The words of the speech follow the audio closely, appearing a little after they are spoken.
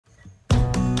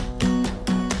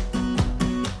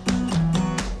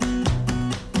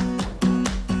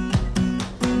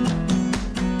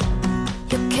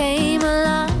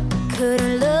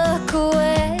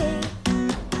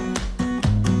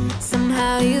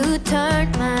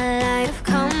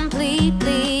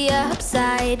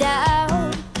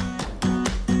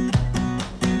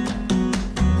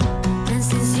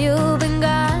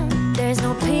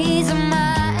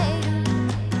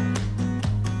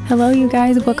Hello you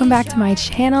guys, welcome back to my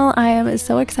channel. I am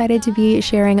so excited to be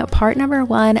sharing part number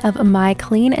 1 of my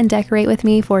clean and decorate with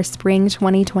me for spring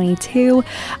 2022.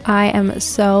 I am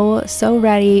so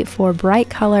ready for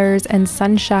bright colors and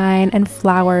sunshine and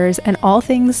flowers and all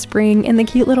things spring and the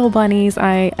cute little bunnies.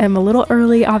 I am a little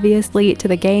early obviously to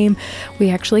the game.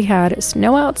 We actually had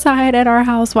snow outside at our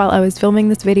house while I was filming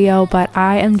this video, but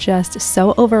I am just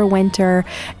so over winter.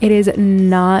 It is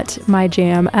not my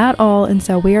jam at all, and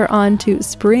so we are on to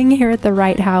spring here at the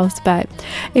Wright house. But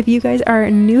if you guys are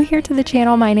new here to the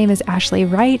channel, my name is Ashley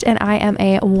Wright and I am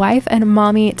a wife and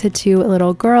mommy to 2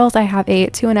 little girls. I have a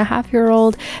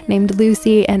 2.5-year-old named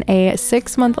Lucy and a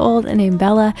 6-month-old named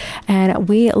Bella, and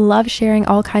we love sharing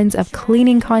all kinds of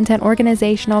cleaning content,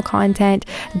 organizational content,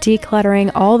 decluttering,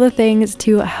 all the things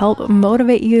to help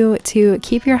motivate you to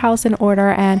keep your house in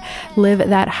order and live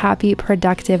that happy,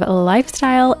 productive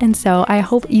lifestyle. And so I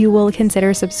hope you will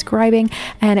consider subscribing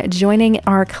and joining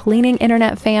our cleaning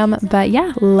internet fam. But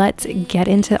yeah, let's get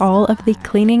into all of the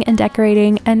cleaning and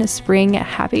decorating and spring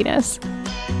happiness.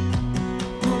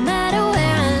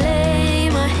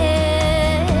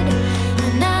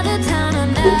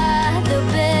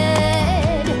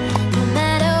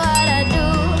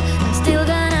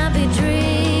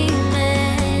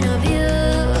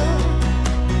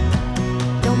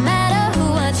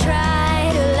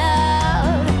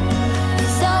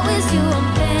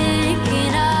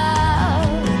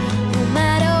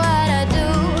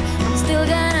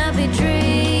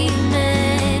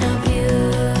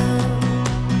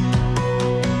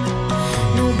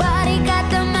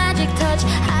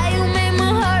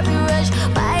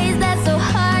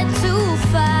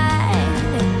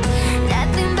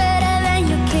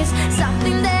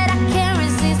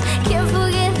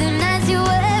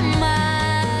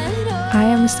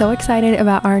 So excited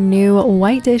about our new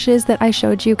white dishes that I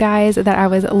showed you guys that I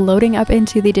was loading up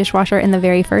into the dishwasher in the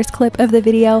very first clip of the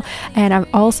video. And I'm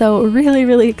also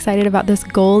really excited about this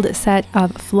gold set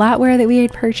of flatware that we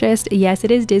had purchased. Yes,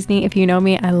 it is Disney. If you know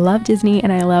me, I love Disney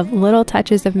and I love little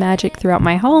touches of magic throughout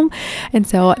my home. And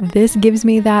so this gives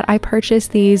me that. I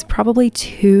purchased these probably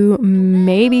 2,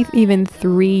 maybe even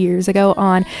 3 years ago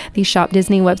on the Shop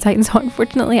Disney website. And so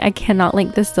unfortunately I cannot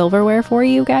link the silverware for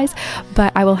you guys,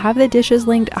 but I will have the dishes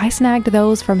linked. I snagged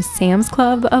those from Sam's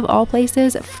Club of all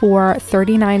places for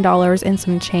 $39 and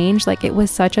some change. Like, it was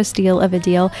such a steal of a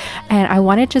deal, and I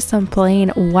wanted just some plain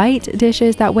white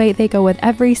dishes. That way they go with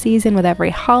every season, with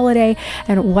every holiday,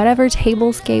 and whatever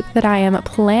tablescape that I am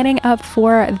planning up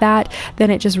for that,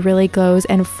 then it just really goes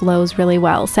and flows really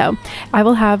well. So I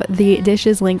will have the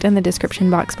dishes linked in the description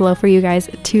box below for you guys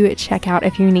to check out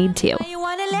if you need to. You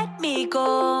wanna let me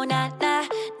go now?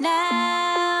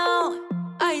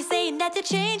 Are you saying that to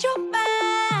change your mind?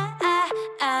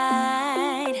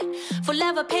 For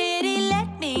love or pity,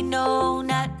 let me know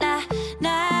now.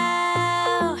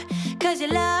 Cause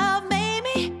your love made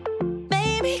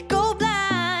me go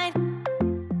blind.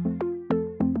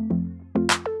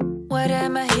 What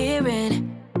am I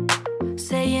hearing?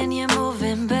 Saying you're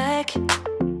moving back.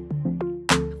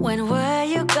 When were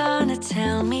you gonna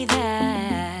tell me that?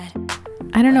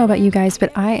 I don't know about you guys,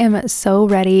 but I am so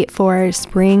ready for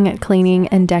spring cleaning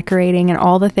and decorating and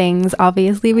all the things,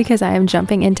 obviously, because I am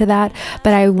jumping into that.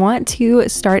 But I want to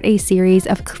start a series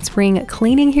of spring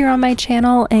cleaning here on my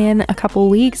channel in a couple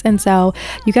weeks. And so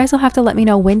you guys will have to let me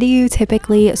know, when do you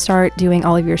typically start doing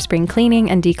all of your spring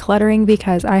cleaning and decluttering?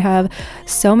 Because I have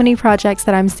so many projects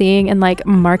that I'm seeing and like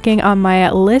marking on my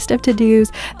list of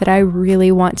to-dos that I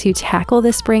really want to tackle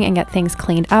this spring and get things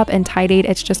cleaned up and tidied.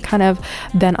 It's just kind of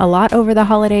been a lot over the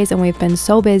holidays and we've been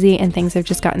so busy and things have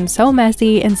just gotten so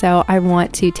messy, and so I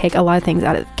want to take a lot of things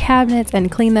out of the cabinets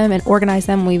and clean them and organize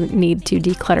them. We need to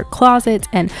declutter closets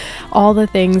and all the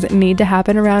things need to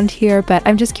happen around here. But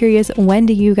I'm just curious, when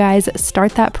do you guys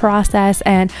start that process,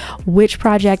 and which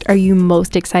project are you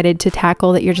most excited to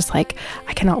tackle that you're just like,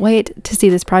 I cannot wait to see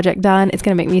this project done, it's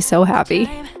gonna make me so happy.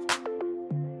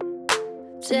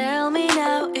 Tell me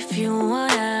now if you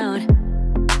want out.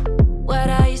 What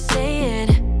are you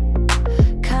saying?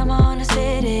 Come on and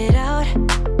spit it out.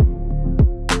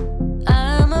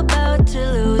 I'm about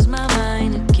to lose my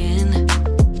mind again.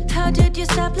 How did you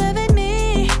stop loving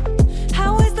me?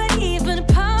 How is that even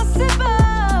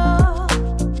possible?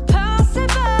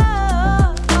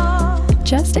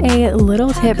 Just just a little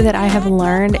tip that I have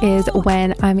learned is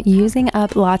when I'm using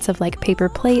up lots of like paper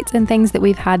plates and things that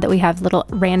we've had that we have little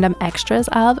random extras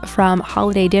of from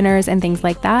holiday dinners and things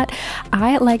like that,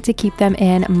 I like to keep them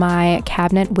in my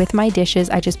cabinet with my dishes.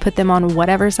 I just put them on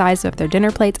whatever size. So if they're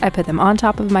dinner plates, I put them on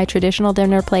top of my traditional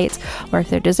dinner plates, or if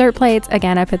they're dessert plates,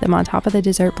 again, I put them on top of the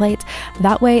dessert plates.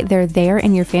 That way they're there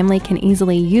and your family can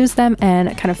easily use them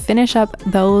and kind of finish up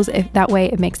those. If that way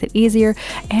it makes it easier,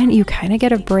 and you kind of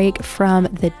get a break from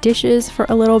the dishes for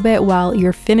a little bit while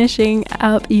you're finishing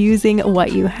up using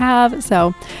what you have.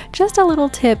 So just a little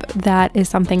tip that is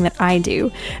something that I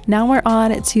do. Now we're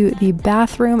on to the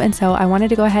bathroom, and so I wanted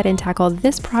to go ahead and tackle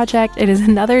this project. It is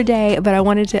another day, but I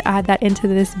wanted to add that into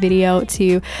this video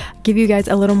to give you guys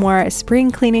a little more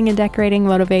spring cleaning and decorating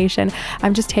motivation.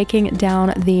 I'm just taking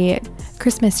down the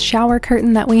Christmas shower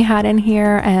curtain that we had in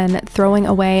here and throwing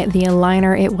away the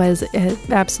liner. It was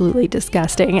absolutely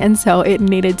disgusting, and so it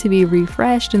needed to be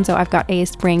refreshed, and so I've got a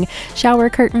spring shower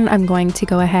curtain. I'm going to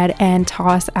go ahead and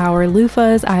toss our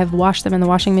loofahs. I've washed them in the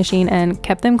washing machine and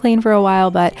kept them clean for a while,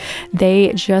 but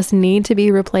they just need to be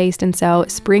replaced, and so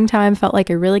springtime felt like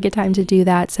a really good time to do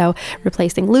that. So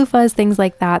replacing loofahs, things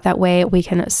like that, that way we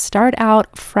can start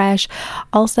out fresh.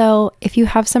 Also, if you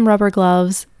have some rubber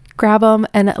gloves, grab them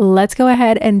and let's go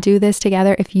ahead and do this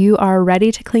together. If you are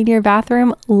ready to clean your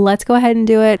bathroom, let's go ahead and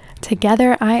do it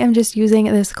together. I am just using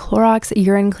this Clorox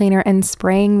urine cleaner and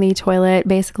spraying the toilet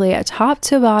basically top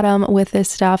to bottom with this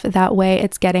stuff. That way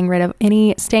it's getting rid of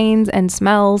any stains and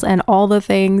smells and all the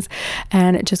things,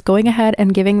 and just going ahead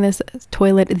and giving this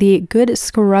toilet the good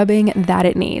scrubbing that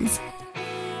it needs.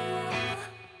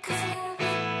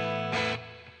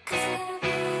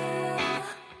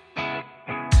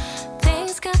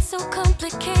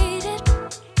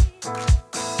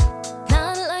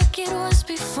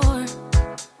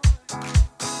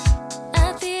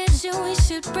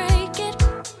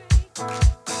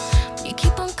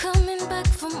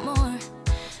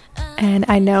 And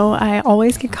I know I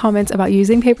always get comments about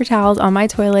using paper towels on my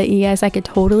toilet. Yes, I could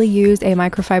totally use a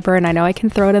microfiber, and I know I can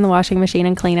throw it in the washing machine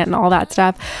and clean it and all that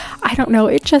stuff. I don't know,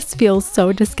 it just feels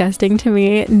so disgusting to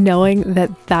me knowing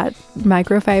that that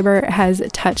microfiber has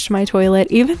touched my toilet.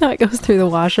 Even though it goes through the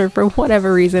washer, for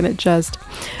whatever reason, it just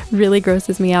really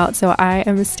grosses me out. So I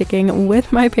am sticking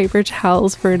with my paper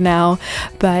towels for now.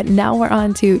 But now we're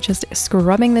on to just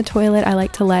scrubbing the toilet. I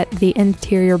like to let the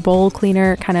interior bowl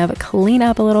cleaner kind of clean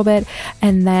up a little bit.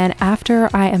 And then after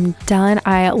I am done,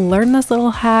 I learned this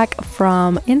little hack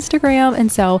from Instagram.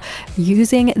 And so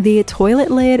using the toilet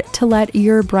lid to let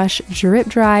your brush drip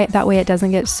dry, that way it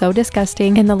doesn't get so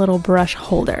disgusting in the little brush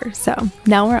holder. So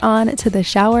now we're on to the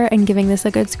shower and giving this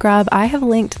a good scrub. I have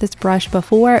linked this brush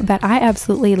before, but I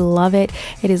absolutely love it.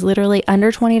 It is literally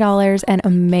under $20 and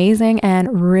amazing,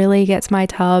 and really gets my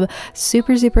tub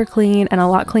super, super clean, and a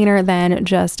lot cleaner than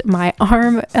just my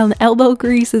arm and elbow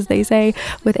grease, as they say,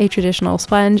 with a traditional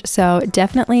sponge. So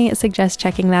definitely suggest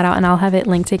checking that out, and I'll have it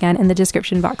linked again in the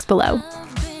description box below.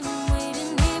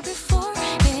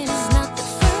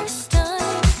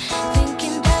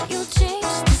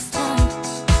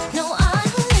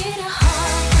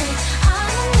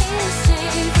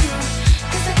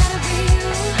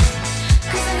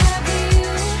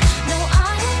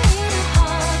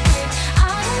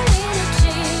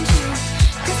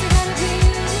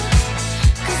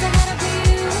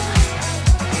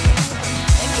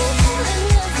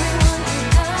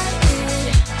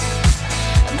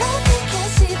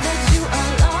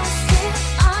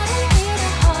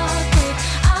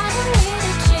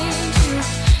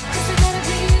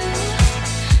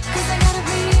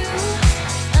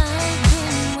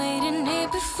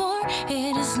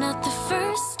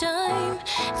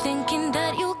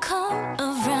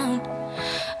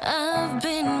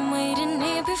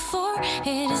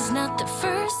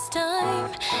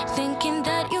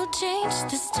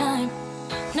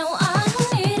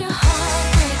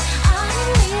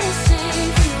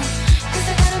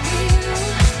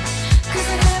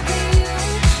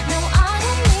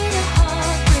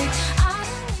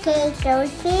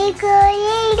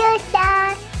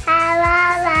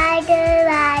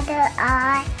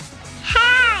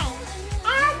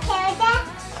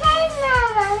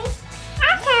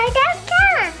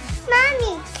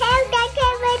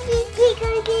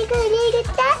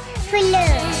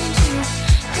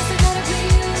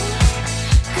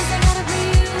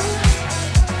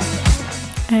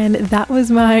 And that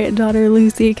was my daughter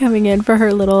Lucy coming in for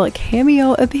her little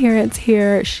cameo appearance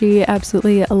here. She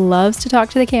absolutely loves to talk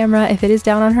to the camera. If it is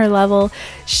down on her level,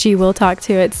 she will talk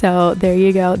to it. So there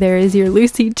you go. There is your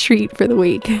Lucy treat for the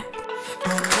week.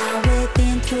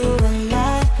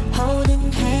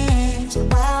 Holding hands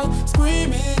while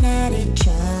screaming at each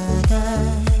other.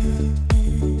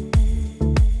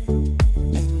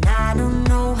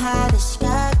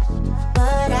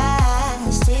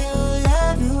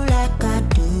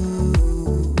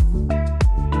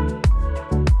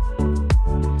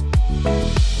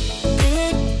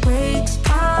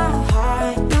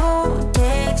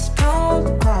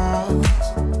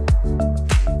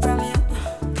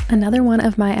 one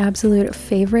of my absolute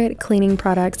favorite cleaning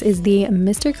products is the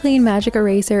Mr. Clean Magic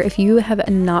Eraser. If you have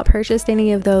not purchased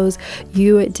any of those,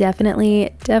 you definitely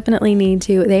need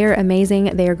to. They are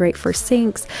amazing. They are great for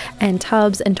sinks and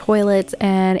tubs and toilets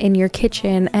and in your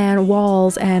kitchen and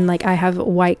walls, and like I have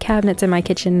white cabinets in my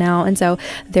kitchen now, and so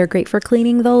they're great for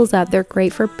cleaning those up. They're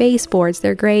great for baseboards.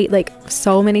 They're great like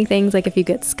so many things, like if you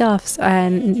get scuffs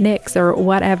and nicks or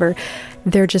whatever.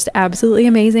 They're just absolutely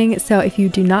amazing. So if you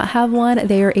do not have one,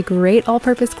 they are a great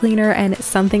all-purpose cleaner and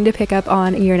something to pick up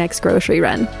on your next grocery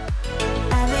run.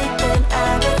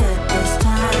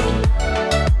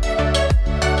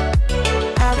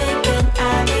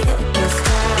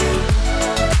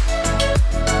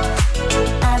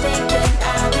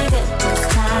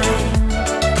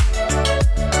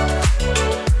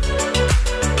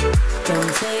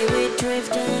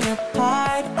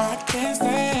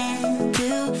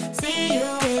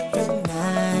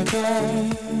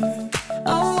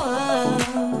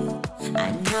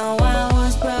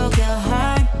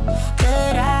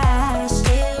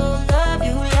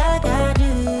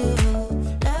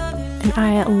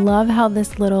 I love how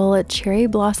this little cherry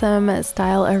blossom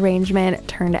style arrangement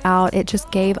turned out. It just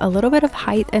gave a little bit of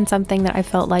height and something that I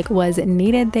felt like was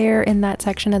needed there in that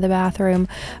section of the bathroom,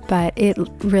 but it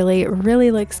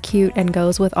really looks cute and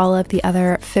goes with all of the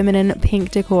other feminine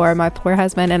pink decor. My poor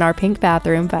husband in our pink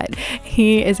bathroom, but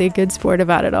he is a good sport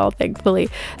about it all, thankfully,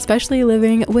 especially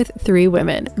living with 3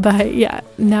 women. But yeah,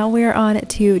 now we're on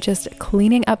to just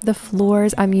cleaning up the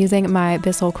floors. I'm using my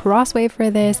Bissell Crossway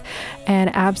for this and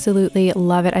absolutely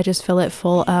love it. I just fill it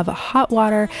full of hot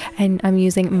water, and I'm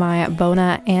using my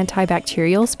Bona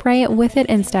antibacterial spray with it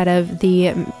instead of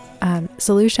the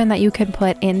solution that you can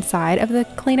put inside of the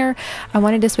cleaner. I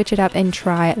wanted to switch it up and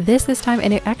try this time,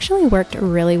 and it actually worked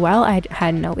really well. I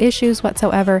had no issues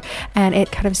whatsoever, and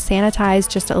it kind of sanitized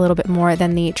just a little bit more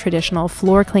than the traditional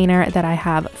floor cleaner that I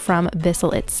have from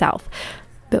Bissell itself.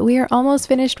 But we are almost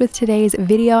finished with today's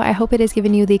video. I hope it has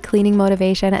given you the cleaning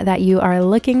motivation that you are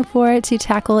looking for to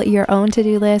tackle your own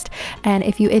to-do list. And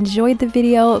if you enjoyed the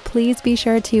video, please be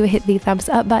sure to hit the thumbs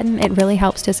up button. It really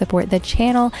helps to support the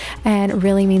channel and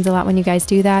really means a lot when you guys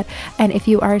do that. And if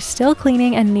you are still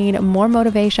cleaning and need more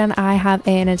motivation, I have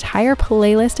an entire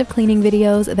playlist of cleaning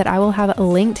videos that I will have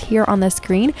linked here on the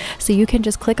screen. So you can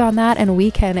just click on that and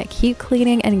we can keep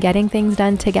cleaning and getting things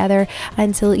done together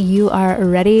until you are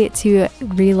ready to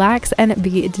relax and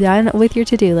be done with your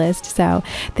to-do list. So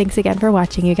thanks again for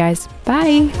watching, you guys.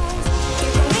 Bye.